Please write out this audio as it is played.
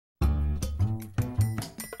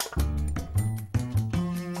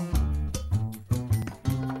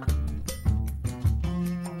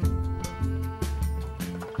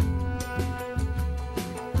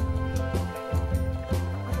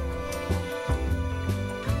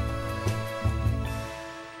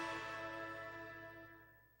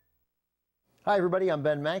Hi, everybody. I'm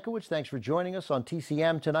Ben Mankiewicz. Thanks for joining us on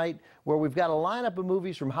TCM tonight, where we've got a lineup of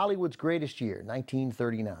movies from Hollywood's greatest year,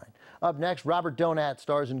 1939. Up next, Robert Donat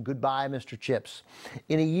stars in Goodbye, Mr. Chips.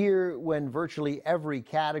 In a year when virtually every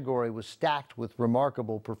category was stacked with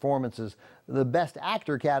remarkable performances, the Best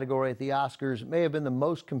Actor category at the Oscars may have been the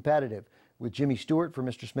most competitive, with Jimmy Stewart for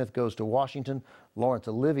Mr. Smith Goes to Washington, Laurence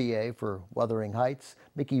Olivier for Wuthering Heights,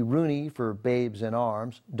 Mickey Rooney for Babes in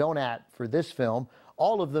Arms, Donat for this film,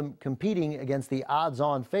 all of them competing against the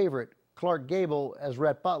odds-on favorite, Clark Gable as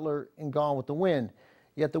Rhett Butler in Gone with the Wind.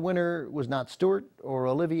 Yet the winner was not Stewart or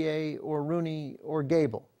Olivier or Rooney or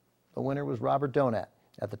Gable. The winner was Robert Donat,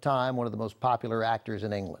 at the time one of the most popular actors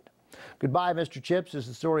in England. Goodbye, Mr. Chips is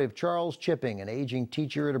the story of Charles Chipping, an aging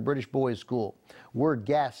teacher at a British boys' school. We're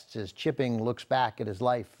guests as Chipping looks back at his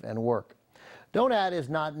life and work. Donat is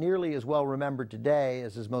not nearly as well remembered today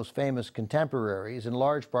as his most famous contemporaries, in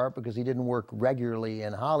large part because he didn't work regularly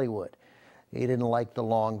in Hollywood. He didn't like the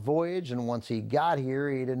long voyage, and once he got here,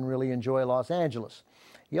 he didn't really enjoy Los Angeles.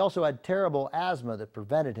 He also had terrible asthma that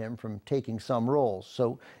prevented him from taking some roles.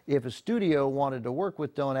 So if a studio wanted to work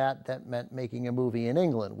with Donat, that meant making a movie in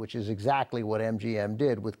England, which is exactly what MGM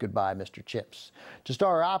did with Goodbye, Mr. Chips. To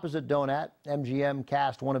star opposite Donat, MGM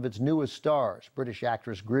cast one of its newest stars, British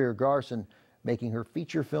actress Greer Garson, making her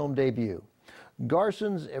feature film debut.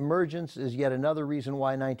 Garson's emergence is yet another reason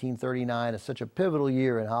why 1939 is such a pivotal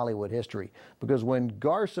year in Hollywood history, because when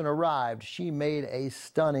Garson arrived, she made a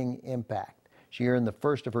stunning impact. She earned the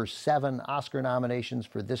first of her 7 Oscar nominations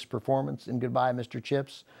for this performance in Goodbye, Mr.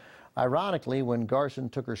 Chips. Ironically, when Garson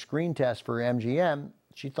took her screen test for MGM,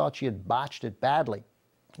 she thought she had botched it badly.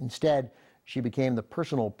 Instead, she became the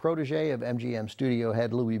personal protege of MGM studio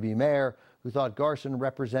head Louis B. Mayer, who thought Garson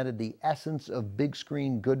represented the essence of big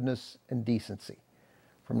screen goodness and decency.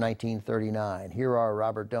 From 1939, here are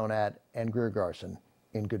Robert Donat and Greer Garson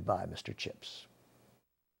in Goodbye, Mr. Chips.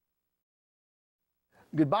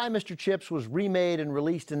 Goodbye, Mr. Chips was remade and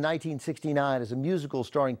released in 1969 as a musical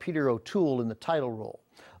starring Peter O'Toole in the title role.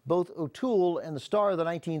 Both O'Toole and the star of the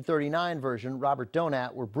 1939 version, Robert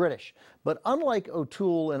Donat, were British. But unlike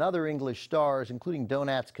O'Toole and other English stars, including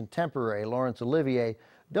Donat's contemporary, Laurence Olivier,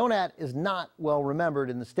 Donat is not well remembered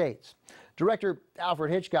in the States. Director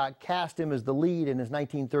Alfred Hitchcock cast him as the lead in his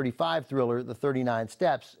 1935 thriller, The 39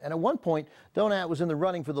 Steps, and at one point, Donat was in the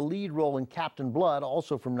running for the lead role in Captain Blood,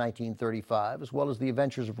 also from 1935, as well as The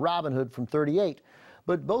Adventures of Robin Hood from 1938.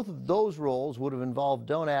 But both of those roles would have involved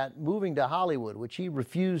Donat moving to Hollywood, which he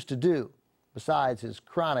refused to do. Besides, his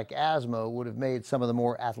chronic asthma would have made some of the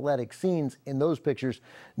more athletic scenes in those pictures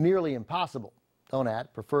nearly impossible.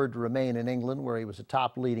 Donat preferred to remain in England, where he was a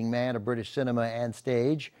top leading man of British cinema and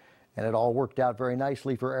stage, and it all worked out very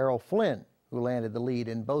nicely for Errol Flynn, who landed the lead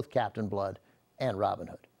in both Captain Blood and Robin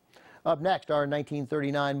Hood. Up next, our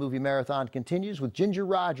 1939 movie marathon continues with Ginger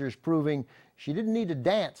Rogers proving she didn't need to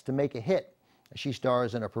dance to make a hit. She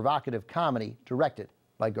stars in a provocative comedy directed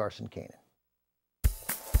by Garson Kanin.